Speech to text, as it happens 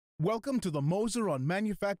Welcome to the Moser On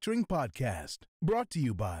Manufacturing podcast, brought to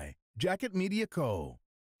you by Jacket Media Co.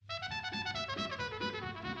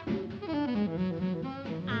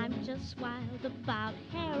 I'm just wild about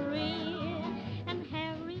Harry, and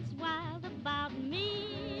Harry's wild about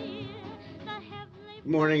me. Good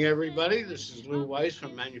morning, everybody. This is Lou Weiss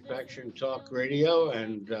from Manufacturing Talk Radio,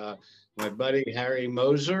 and my buddy Harry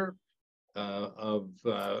Moser of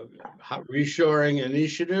Reshoring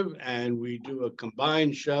Initiative, and we do a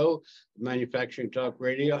combined show, Manufacturing Talk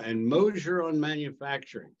Radio and Moser on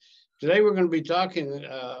Manufacturing. Today we're going to be talking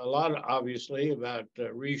a lot, obviously, about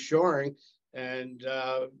reshoring, and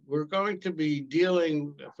we're going to be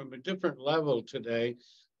dealing from a different level today.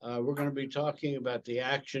 We're going to be talking about the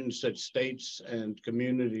actions that states and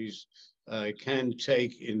communities can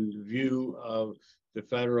take in view of the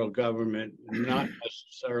federal government not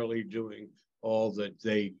necessarily doing all that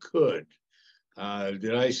they could.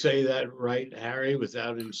 Did I say that right, Harry,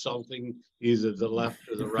 without insulting either the left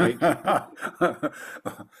or the right?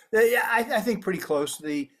 Yeah, I think pretty close.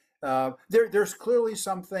 There's clearly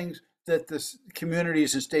some things that the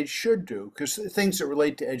communities and states should do, because things that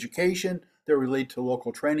relate to education, that relate to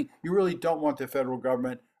local training, you really don't want the federal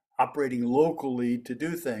government operating locally to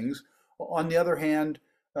do things. On the other hand,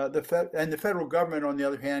 the federal government, on the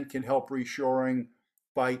other hand, can help reshoring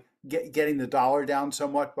by getting the dollar down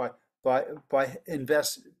somewhat, by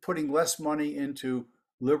putting less money into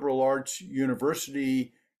liberal arts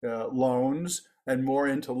university loans and more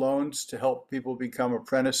into loans to help people become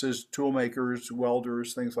apprentices, tool makers,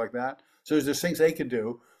 welders, things like that. So there's things they can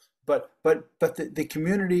do, but the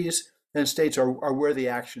communities and states are where the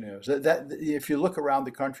action is. That if you look around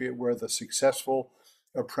the country at where the successful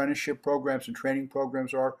apprenticeship programs and training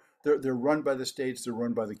programs are, they're run by the states, they're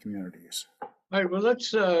run by the communities. All right. Well,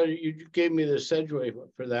 let's. You gave me the segue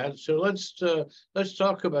for that. So let's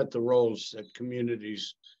talk about the roles that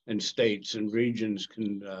communities and states and regions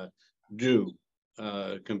can do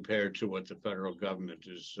compared to what the federal government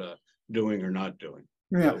is doing or not doing.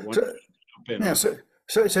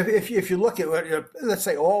 So if you look at what, let's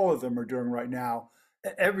say all of them are doing right now,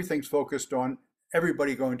 everything's focused on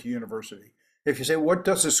everybody going to university. If you say, what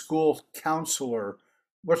does a school counselor,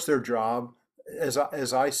 what's their job? As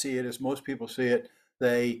I see it, as most people see it,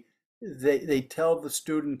 they tell the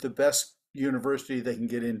student the best university they can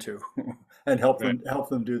get into and help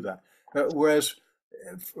them do that. Whereas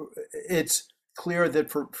it's clear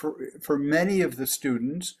that for many of the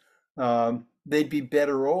students, they'd be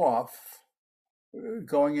better off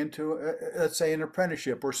going into, let's say, an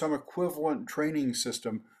apprenticeship or some equivalent training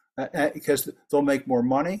system, because they'll make more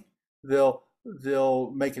money, they'll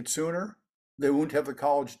make it sooner, they won't have the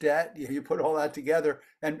college debt. You put all that together,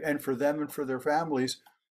 and for them and for their families,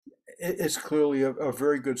 it's clearly a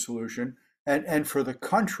very good solution. And for the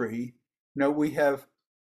country, we have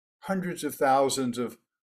hundreds of thousands of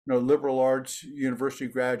liberal arts university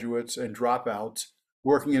graduates and dropouts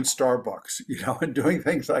working in Starbucks, and doing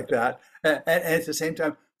things like that. And at the same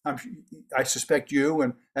time, I suspect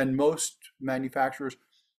you and most manufacturers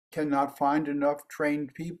cannot find enough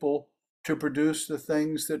trained people to produce the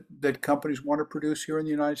things that companies want to produce here in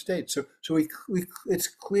the United States. So it's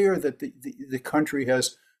clear that the country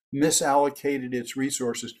has misallocated its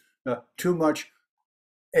resources. Too much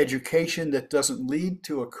education that doesn't lead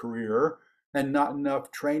to a career, and not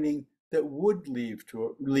enough training that would lead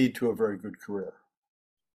to a very good career.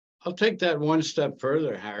 I'll take that one step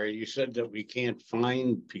further, Harry. You said that we can't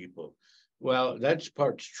find people. Well, that's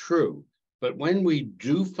part's true. But when we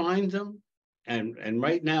do find them, and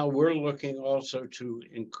right now we're looking also to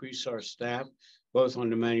increase our staff, both on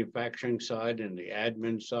the manufacturing side and the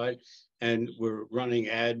admin side, and we're running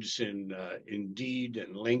ads in Indeed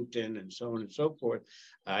and LinkedIn and so on and so forth.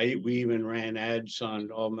 We even ran ads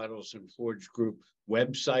on All Metals and Forge Group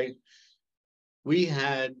website. We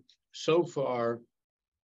had so far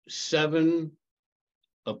 7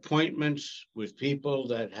 appointments with people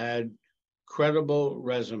that had credible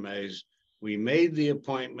resumes. We made the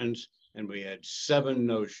appointments, and we had 7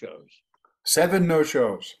 no-shows. 7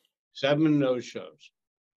 no-shows. 7 no-shows.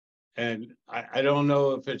 And I don't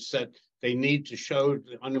know if it's that they need to show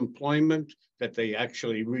the unemployment, that they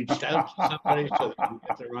actually reached out to somebody so they can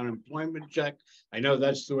get their unemployment check. I know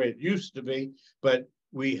that's the way it used to be, but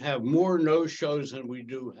we have more no-shows than we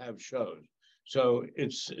do have shows. So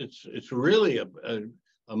it's really a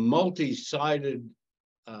multi-sided,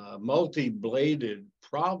 multi-bladed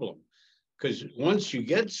problem, because once you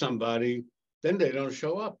get somebody, then they don't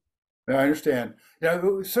show up. I understand.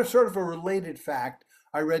 So sort of a related fact,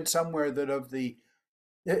 I read somewhere that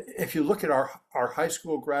if you look at our high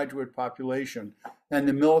school graduate population, and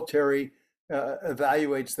the military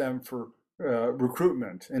evaluates them for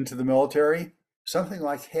recruitment into the military, something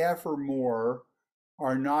like half or more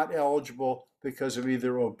are not eligible because of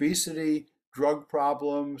either obesity, drug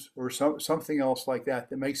problems, or something else like that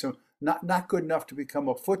that makes them not good enough to become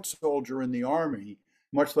a foot soldier in the army,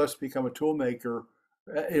 much less become a tool maker,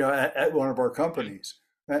 at one of our companies.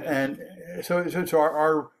 And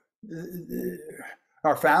so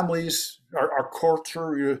our families, our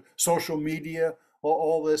culture, social media,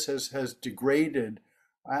 all this has degraded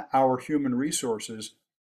our human resources.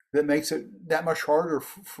 That makes it that much harder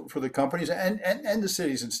for the companies and the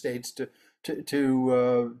cities and states to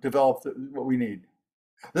develop what we need.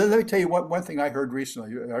 Let me tell you one thing I heard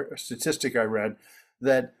recently, a statistic I read,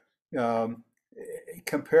 that um,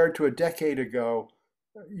 compared to a decade ago,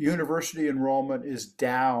 university enrollment is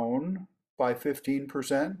down by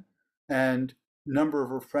 15%, and number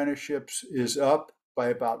of apprenticeships is up by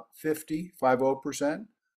about 50%.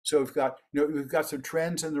 So we've got some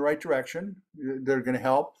trends in the right direction that are going to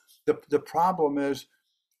help. The problem is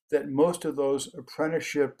that most of those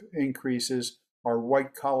apprenticeship increases are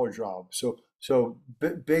white collar jobs. So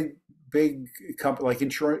big company like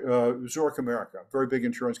insurance, Zurich America, very big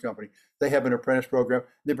insurance company. They have an apprentice program.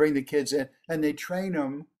 They bring the kids in and they train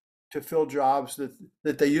them to fill jobs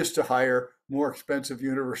that they used to hire more expensive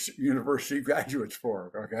university graduates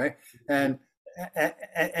for. Okay, and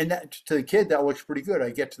that, to the kid, that looks pretty good. I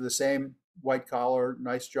get to the same white collar,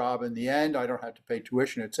 nice job in the end. I don't have to pay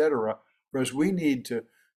tuition, et cetera. Whereas we need to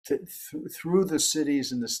through the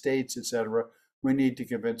cities and the states, et cetera, we need to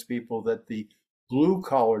convince people that the blue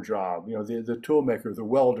collar job, the tool maker, the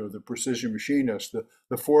welder, the precision machinist, the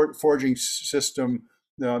forging system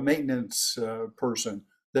maintenance person,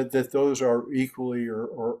 that those are equally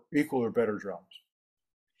or equal or better jobs.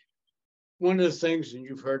 One of the things, and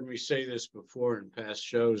you've heard me say this before in past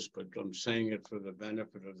shows, but I'm saying it for the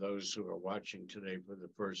benefit of those who are watching today for the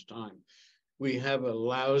first time. We have a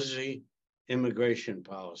lousy immigration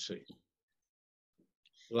policy.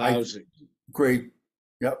 Lousy. Great.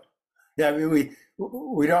 Yep. Yeah. I mean,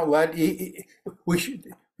 we don't let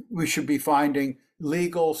we should be finding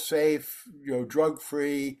legal, safe,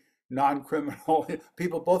 drug-free, non-criminal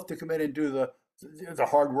people both to come in and do the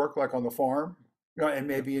hard work, like on the farm, and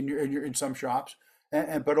maybe in some shops,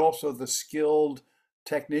 but also the skilled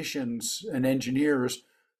technicians and engineers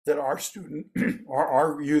that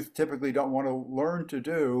our youth typically don't want to learn to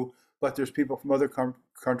do, but there's people from other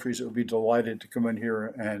countries that would be delighted to come in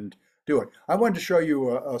here and do it. I wanted to show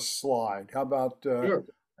you a slide. How about Sure.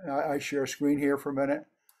 I share screen here for a minute?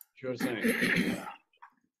 Sure thing.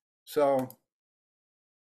 So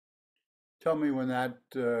tell me when that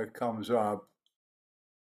comes up.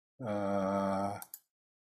 Yeah,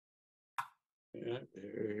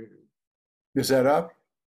 Is that up?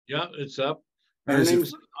 yeah, it's up. And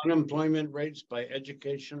Earnings, unemployment rates by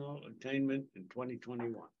educational attainment in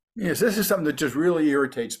 2021. Yes, this is something that just really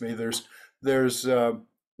irritates me. There's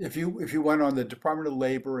if you went on the Department of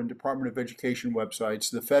Labor and Department of Education websites,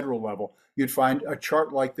 the federal level, you'd find a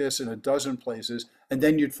chart like this in a dozen places, and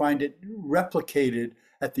then you'd find it replicated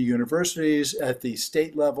at the universities, at the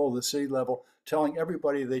state level, the city level, telling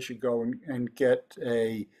everybody they should go and get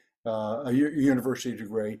a university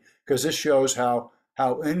degree, because this shows how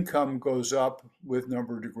income goes up with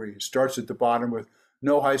number of degrees. Starts at the bottom with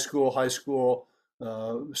no high school,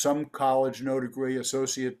 some college, no degree,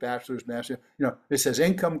 associate, bachelor's, master's. It says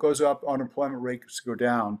income goes up, unemployment rates go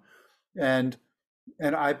down, and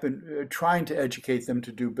I've been trying to educate them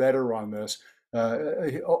to do better on this,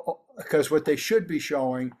 because what they should be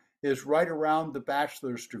showing is right around the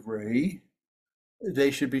bachelor's degree,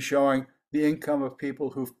 they should be showing the income of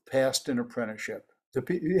people who've passed an apprenticeship, the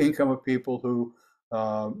income of people who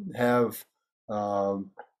have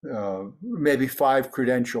maybe 5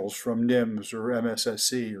 credentials from NIMS or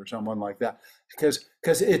MSSC or someone like that, because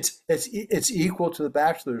it's equal to the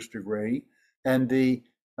bachelor's degree. And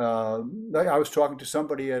I was talking to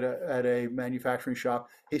somebody at a manufacturing shop.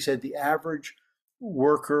 He said the average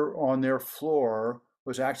worker on their floor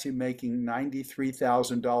was actually making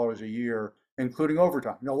 $93,000 a year, including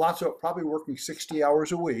overtime. Lots of probably working 60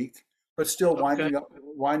 hours a week, but still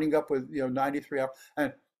winding up with 93 hours.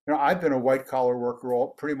 And I've been a white collar worker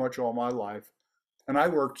pretty much all my life, and I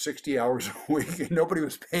worked 60 hours a week, and nobody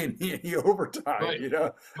was paying me any overtime. Right.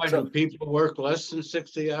 Why do people work less than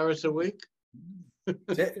 60 hours a week?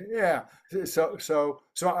 Yeah. So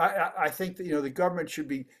I think that the government should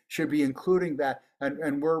be including that,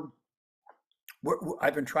 and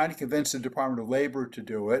I've been trying to convince the Department of Labor to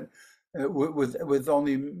do it with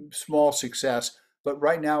only small success. But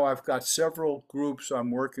right now I've got several groups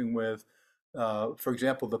I'm working with. For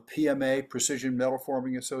example, the PMA, Precision Metal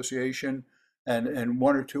Forming Association, and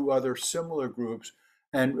one or two other similar groups.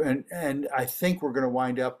 And I think we're going to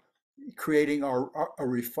wind up creating a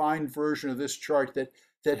refined version of this chart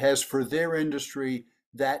that has for their industry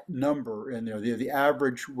that number in there, the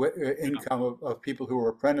average income of people who are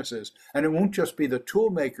apprentices. And it won't just be the tool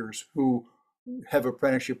makers who have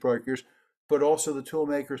apprenticeship programs, but also the tool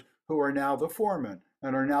makers who are now the foreman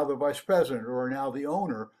and are now the vice president or are now the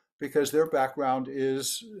owner, because their background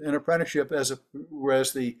is an apprenticeship,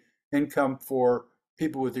 whereas the income for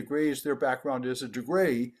people with degrees, their background is a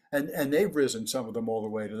degree, and they've risen, some of them, all the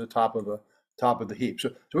way to the top of the heap.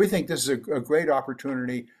 So we think this is a great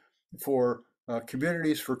opportunity for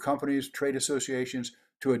communities, for companies, trade associations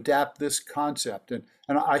to adapt this concept. And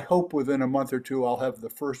I hope within a month or two I'll have the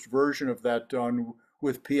first version of that done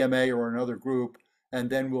with PMA or another group, and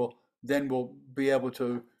then we'll be able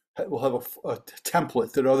to we'll have a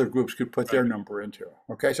template that other groups could put their number into.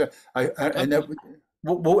 Okay, so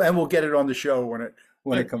we'll get it on the show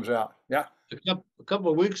when it comes out. Yeah. A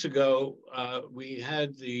couple of weeks ago, we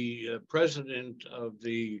had the president of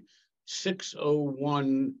the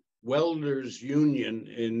 601 Welders Union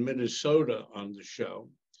in Minnesota on the show.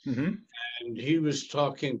 Mm-hmm. And he was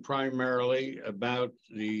talking primarily about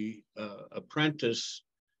the apprentice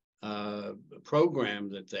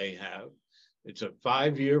program that they have. It's a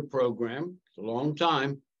 5-year program. It's a long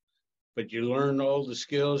time, but you learn all the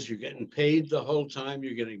skills. You're getting paid the whole time.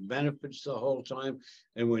 You're getting benefits the whole time.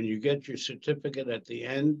 And when you get your certificate at the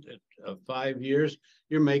end of 5 years,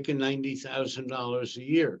 you're making $90,000 a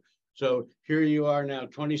year. So here you are now,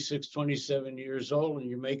 26, 27 years old, and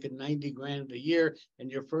you're making 90 grand a year,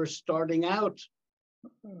 and you're first starting out.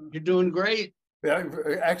 You're doing great. Yeah,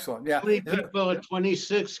 excellent. Yeah. How many people at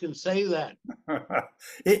 26 can say that?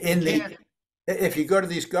 If you go to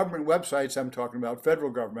these government websites I'm talking about,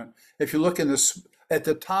 federal government, if you look in this, at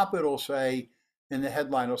the top, it'll say, in the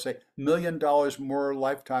headline, it'll say $1 million more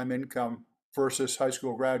lifetime income versus high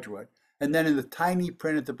school graduate. And then in the tiny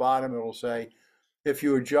print at the bottom, it'll say, if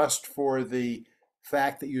you adjust for the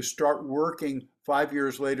fact that you start working 5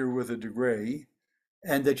 years later with a degree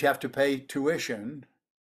and that you have to pay tuition,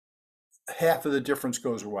 half of the difference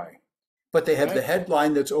goes away. But they have the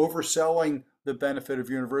headline that's overselling the benefit of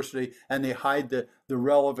university, and they hide the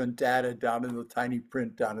relevant data down in the tiny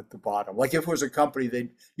print down at the bottom. Like if it was a company,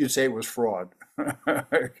 you'd say it was fraud.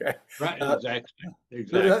 Okay. Right, exactly.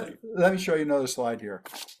 Let me show you another slide here.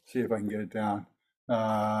 See if I can get it down.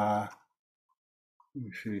 Let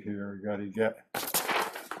me see here. We got to get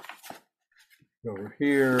over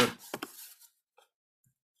here.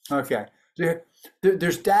 Okay. So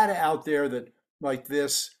there's data out there that like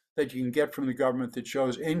this that you can get from the government that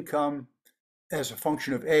shows income as a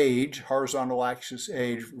function of age, horizontal axis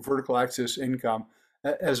age, vertical axis income,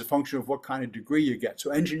 as a function of what kind of degree you get.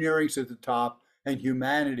 So engineering's at the top, and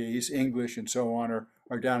humanities, English and so on,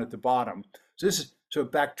 are down at the bottom. So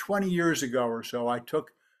back 20 years ago or so, I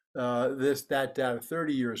took that data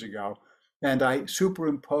 30 years ago, and I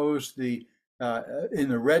superimposed in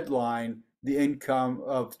the red line the income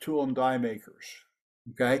of tool and die makers.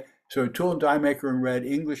 Okay, so tool and die maker in red,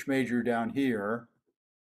 English major down here.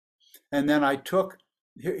 And then I took,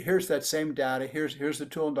 here's that same data, here's the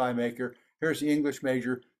tool and die maker, here's the English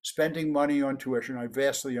major, spending money on tuition, I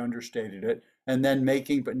vastly understated it, and then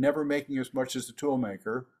but never making as much as the tool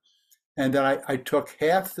maker. And then I took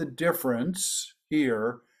half the difference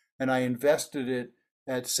here, and I invested it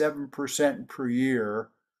at 7% per year.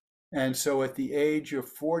 And so at the age of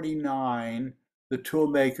 49, the tool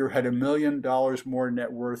maker had $1 million more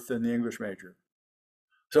net worth than the English major.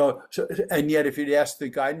 So, and yet, if you'd ask the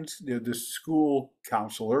guidance, the school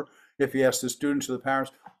counselor, if you ask the students or the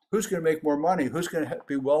parents, who's going to make more money? Who's going to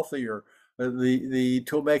be wealthier? The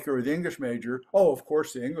tool maker or the English major? Oh, of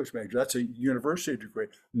course, the English major. That's a university degree.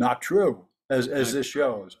 Not true, as this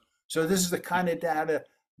shows. So this is the kind of data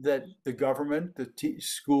that the government, the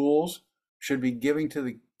schools should be giving to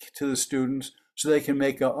the students so they can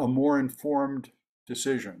make a more informed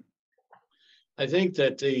decision. I think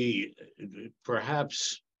that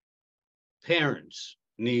perhaps parents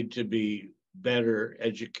need to be better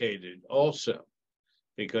educated also,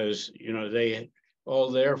 because all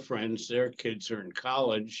their friends, their kids are in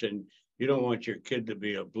college, and you don't want your kid to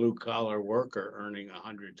be a blue collar worker earning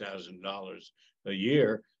 $100,000 a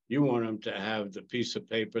year. You want them to have the piece of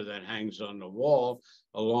paper that hangs on the wall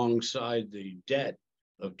alongside the debt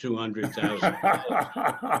of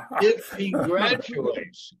 $200,000 if he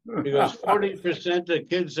graduates, because 40% of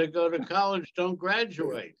kids that go to college don't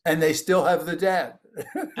graduate. And they still have the debt.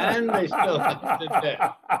 And they still have the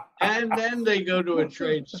debt. And then they go to a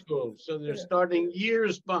trade school. So they're starting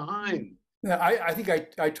years behind. Yeah, I think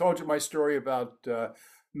I told you my story about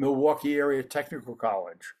Milwaukee Area Technical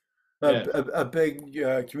College, Yes. a big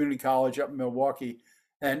community college up in Milwaukee,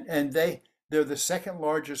 and they're the second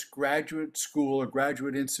largest graduate school or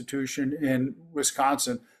graduate institution in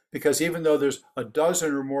Wisconsin, because even though there's a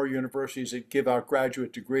dozen or more universities that give out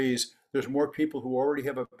graduate degrees, there's more people who already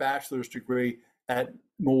have a bachelor's degree at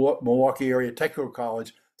Milwaukee Area Technical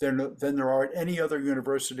College than there are at any other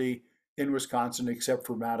university in Wisconsin except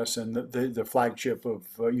for Madison, the flagship of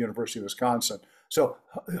University of Wisconsin. So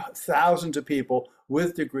thousands of people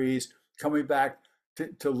with degrees coming back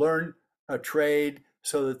to learn a trade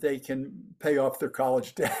so that they can pay off their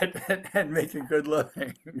college debt and make a good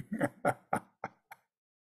living.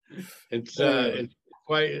 It's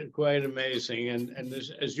quite amazing, and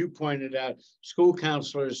this, as you pointed out, school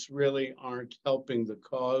counselors really aren't helping the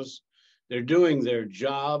cause. They're doing their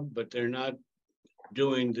job, but they're not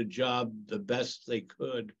doing the job the best they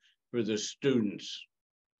could for the students.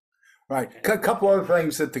 Right. A couple other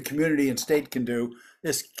things that the community and state can do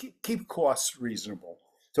is keep costs reasonable.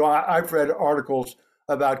 So I've read articles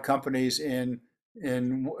about companies in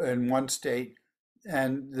one state,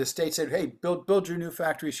 and the state said, "Hey, build your new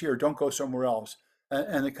factories here. Don't go somewhere else."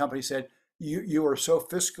 And the company said, "You are so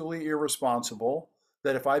fiscally irresponsible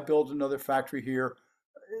that if I build another factory here,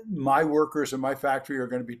 my workers in my factory are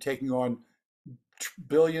going to be taking on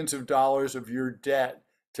billions of dollars of your debt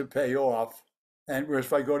to pay off. And whereas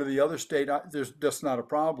if I go to the other state, that's not a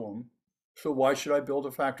problem. So why should I build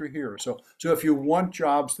a factory here?" So if you want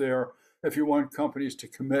jobs there, if you want companies to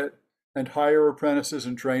commit and hire apprentices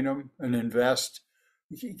and train them and invest,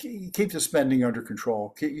 keep the spending under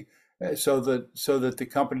control, so that the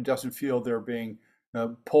company doesn't feel they're being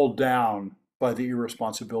pulled down by the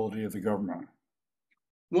irresponsibility of the government.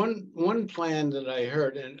 One plan that I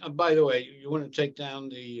heard, and by the way, you want to take down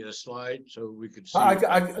the slide so we could see?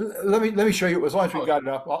 Let me show you. As long as we got it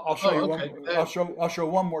up, I'll show you okay. one. I'll show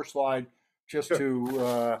one more slide just Sure.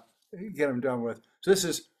 to get them done with. So this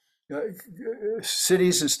is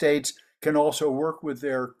cities and states can also work with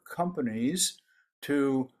their companies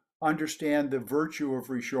to understand the virtue of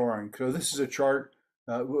reshoring. So this is a chart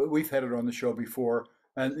we've had it on the show before.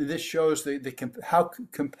 And this shows how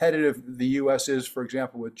competitive the U.S. is, for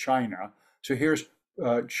example, with China. So here's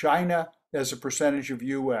China as a percentage of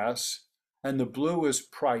U.S., and the blue is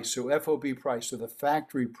price, so FOB price, so the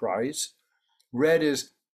factory price. Red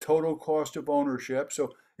is total cost of ownership,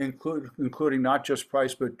 so including not just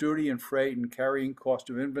price, but duty and freight and carrying cost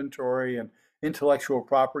of inventory and intellectual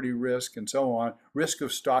property risk and so on, risk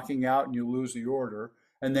of stocking out and you lose the order.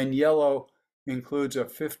 And then yellow includes a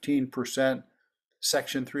 15%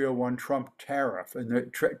 Section 301 Trump tariff, and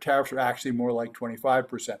the tariffs are actually more like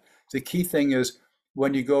 25%. The key thing is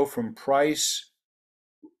when you go from price,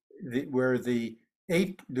 where the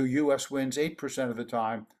U.S. wins 8% of the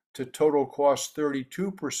time, to total cost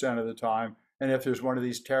 32% of the time, and if there's one of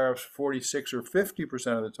these tariffs, 46 or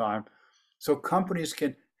 50% of the time. So companies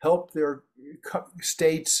can help their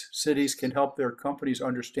states, cities can help their companies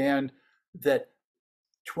understand that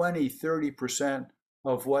 20, 30%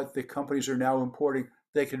 of what the companies are now importing,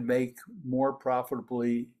 they can make more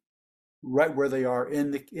profitably right where they are in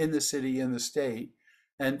the city, in the state.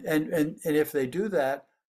 And if they do that,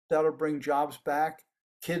 that'll bring jobs back.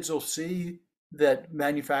 Kids will see that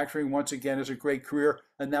manufacturing once again is a great career,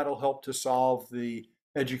 and that'll help to solve the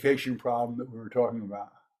education problem that we were talking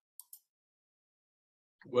about.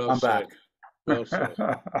 Well I'm said. back. Well said.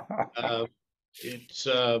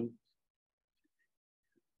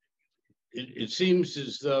 It seems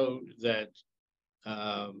as though that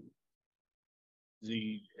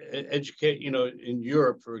the in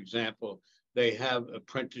Europe, for example, they have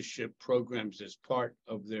apprenticeship programs as part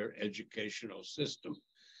of their educational system.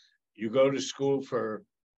 You go to school for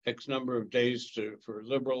X number of days for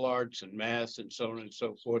liberal arts and math and so on and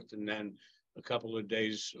so forth, and then a couple of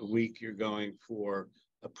days a week you're going for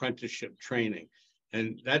apprenticeship training.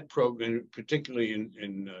 And that program, particularly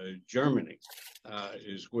in Germany,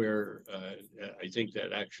 is where I think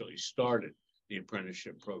that actually started the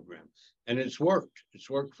apprenticeship program. And it's worked. It's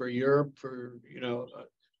worked for Europe for,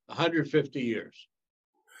 150 years.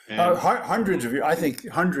 Hundreds of years, I think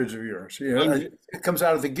hundreds of years. It comes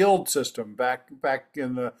out of the guild system back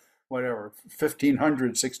in the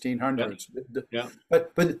 1500s, 1600s. Yeah.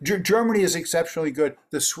 But Germany is exceptionally good.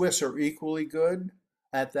 The Swiss are equally good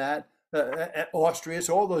at that. Austria,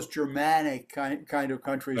 so all those Germanic kind of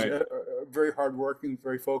countries, right. are very hardworking,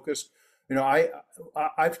 very focused.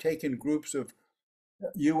 I've taken groups of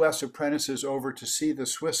U.S. apprentices over to see the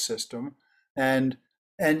Swiss system, and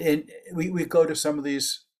we go to some of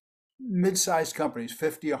these mid-sized companies,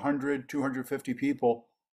 50, 100, 250 people,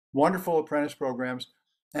 wonderful apprentice programs,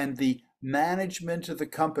 and the management of the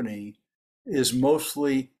company is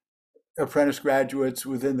mostly apprentice graduates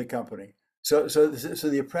within the company. So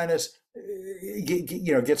the apprentice,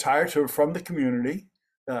 gets hired from the community.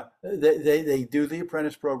 They do the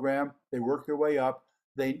apprentice program. They work their way up.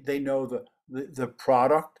 They know the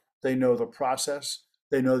product. They know the process.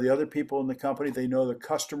 They know the other people in the company. They know the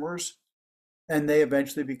customers, and they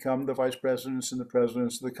eventually become the vice presidents and the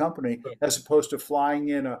presidents of the company, as opposed to flying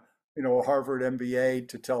in a Harvard MBA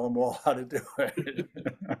to tell them all how to do it.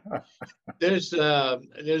 There's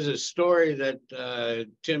a story that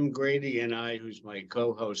Tim Grady and I, who's my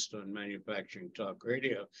co-host on Manufacturing Talk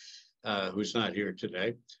Radio, who's not here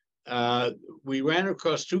today, we ran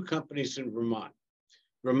across two companies in Vermont.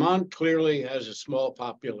 Vermont clearly has a small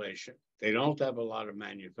population. They don't have a lot of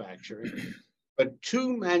manufacturing, but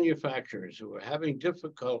two manufacturers who are having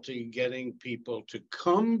difficulty getting people to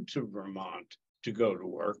come to Vermont to go to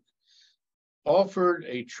work offered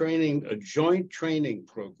a joint training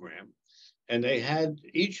program. And they had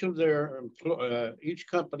each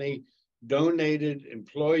company donated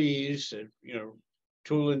employees,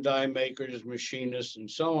 tool and die makers, machinists, and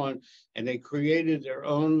so on. And they created their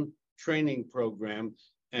own training program.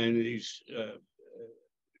 And these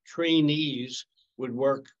trainees would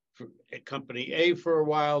work for company A for a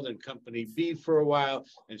while, then company B for a while,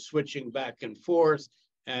 and switching back and forth.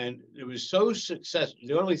 And it was so successful.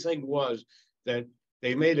 The only thing was that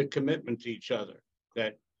they made a commitment to each other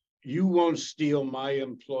that you won't steal my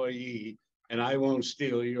employee and I won't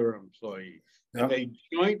steal your employee. Yep. And they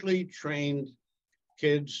jointly trained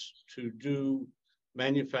kids to do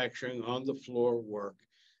manufacturing on the floor work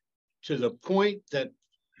to the point that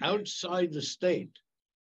outside the state,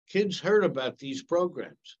 kids heard about these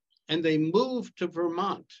programs and they moved to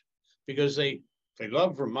Vermont because they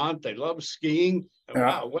love Vermont, they love skiing. And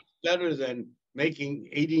wow, what's better than making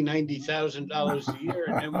 $80,000-$90,000 a year,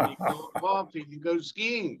 and then when you go off, you can go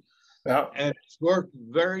skiing. Yeah. And it's worked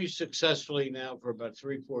very successfully now for about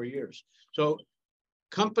 3-4 years. So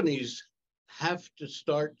companies have to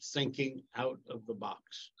start thinking out of the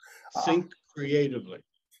box. Think creatively.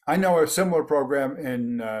 I know a similar program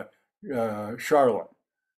in Charlotte.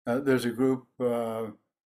 There's a group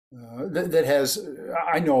that has,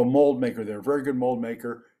 I know a mold maker there, a very good mold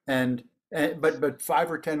maker, but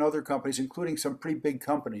 5 or 10 other companies, including some pretty big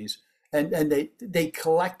companies, and they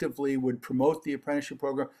collectively would promote the apprenticeship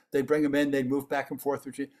program. They'd bring them in, they'd move back and forth,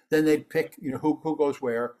 then they'd pick who goes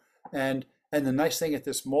where. And the nice thing at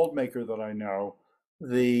this mold maker that I know,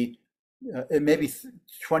 it may be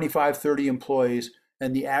 25, 30 employees,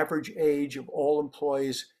 and the average age of all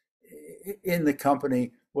employees in the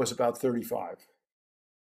company was about 35.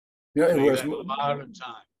 It was a lot of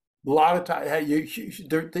time. A lot of time.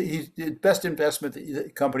 The best investment that the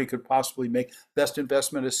company could possibly make, best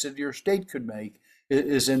investment a city or state could make,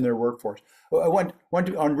 is in their workforce. I went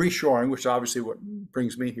on reshoring, which is obviously what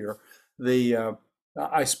brings me here.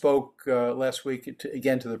 I spoke last week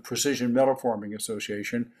again to the Precision Metal Forming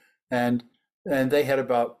Association, and they had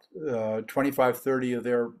about 25, 30 of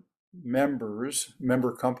their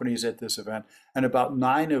member companies at this event, and about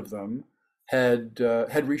 9 of them had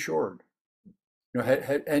reshored.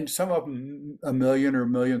 And some of them $1 million or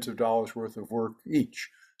millions of dollars worth of work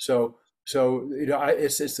each. So it's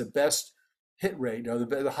the best hit rate,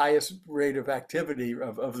 the highest rate of activity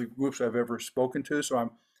of the groups I've ever spoken to.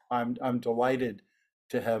 So I'm delighted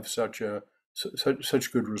to have such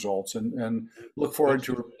good results, and look forward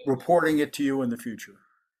to reporting it to you in the future.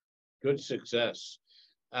 Good success.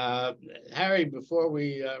 Harry, before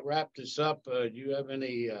we wrap this up, do you have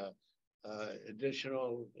any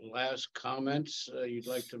additional last comments you'd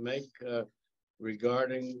like to make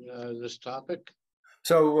regarding this topic?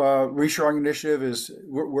 So Reshoring Initiative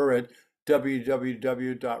we're at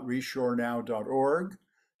www.reshorenow.org.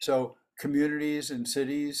 So communities and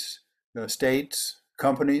cities, states,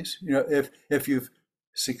 companies, if you've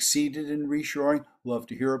succeeded in reshoring, love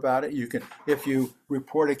to hear about it. You can, if you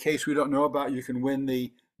report a case we don't know about, you can win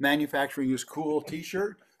the Manufacturing is Cool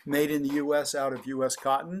t-shirt, made in the US out of US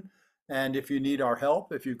cotton. And if you need our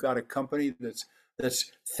help, if you've got a company that's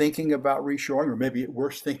thinking about reshoring, or maybe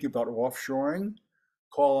worse, thinking about offshoring,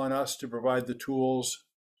 call on us to provide the tools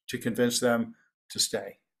to convince them to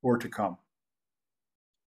stay or to come.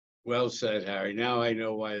 Well said, Harry. Now I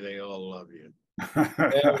know why they all love you.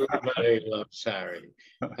 Everybody loves Harry.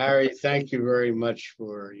 Harry, thank you very much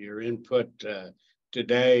for your input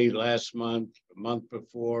today, last month, a month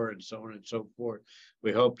before, and so on and so forth.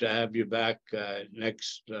 We hope to have you back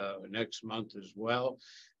next month as well.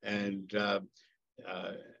 And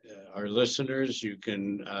our listeners, you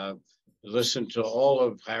can listen to all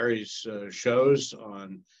of Harry's shows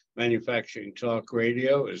on Manufacturing Talk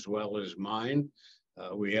Radio as well as mine.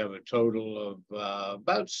 We have a total of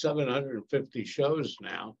about 750 shows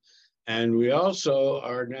now. And we also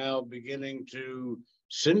are now beginning to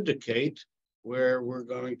syndicate, where we're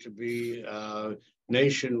going to be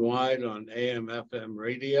nationwide on AM, FM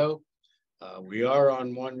radio. We are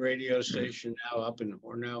on one radio station now up in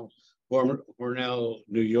Hornell,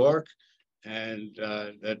 New York, and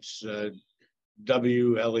that's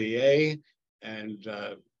WLEA. And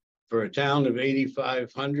for a town of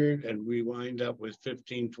 8,500, and we wind up with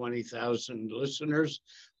 20,000 listeners.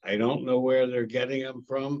 I don't know where they're getting them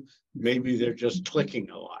from. Maybe they're just clicking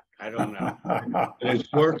a lot. I don't know. But it's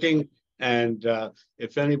working. And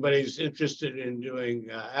if anybody's interested in doing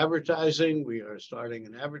advertising, we are starting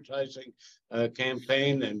an advertising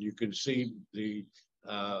campaign, and you can see the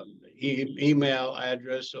email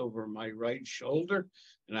address over my right shoulder.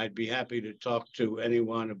 And I'd be happy to talk to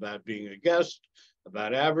anyone about being a guest,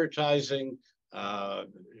 about advertising.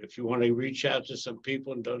 If you want to reach out to some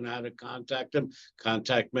people and don't know how to contact them,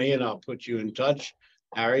 contact me and I'll put you in touch.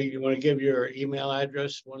 Harry, you want to give your email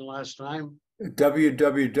address one last time?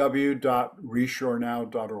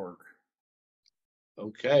 www.reshorenow.org.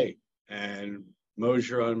 Okay, and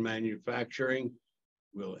Moser On Manufacturing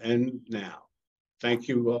will end now. Thank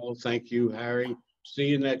you all. Thank you, Harry. See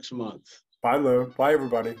you next month. Bye, Lou. Bye,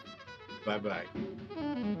 everybody. Bye-bye.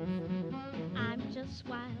 I'm just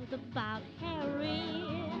wild about Harry.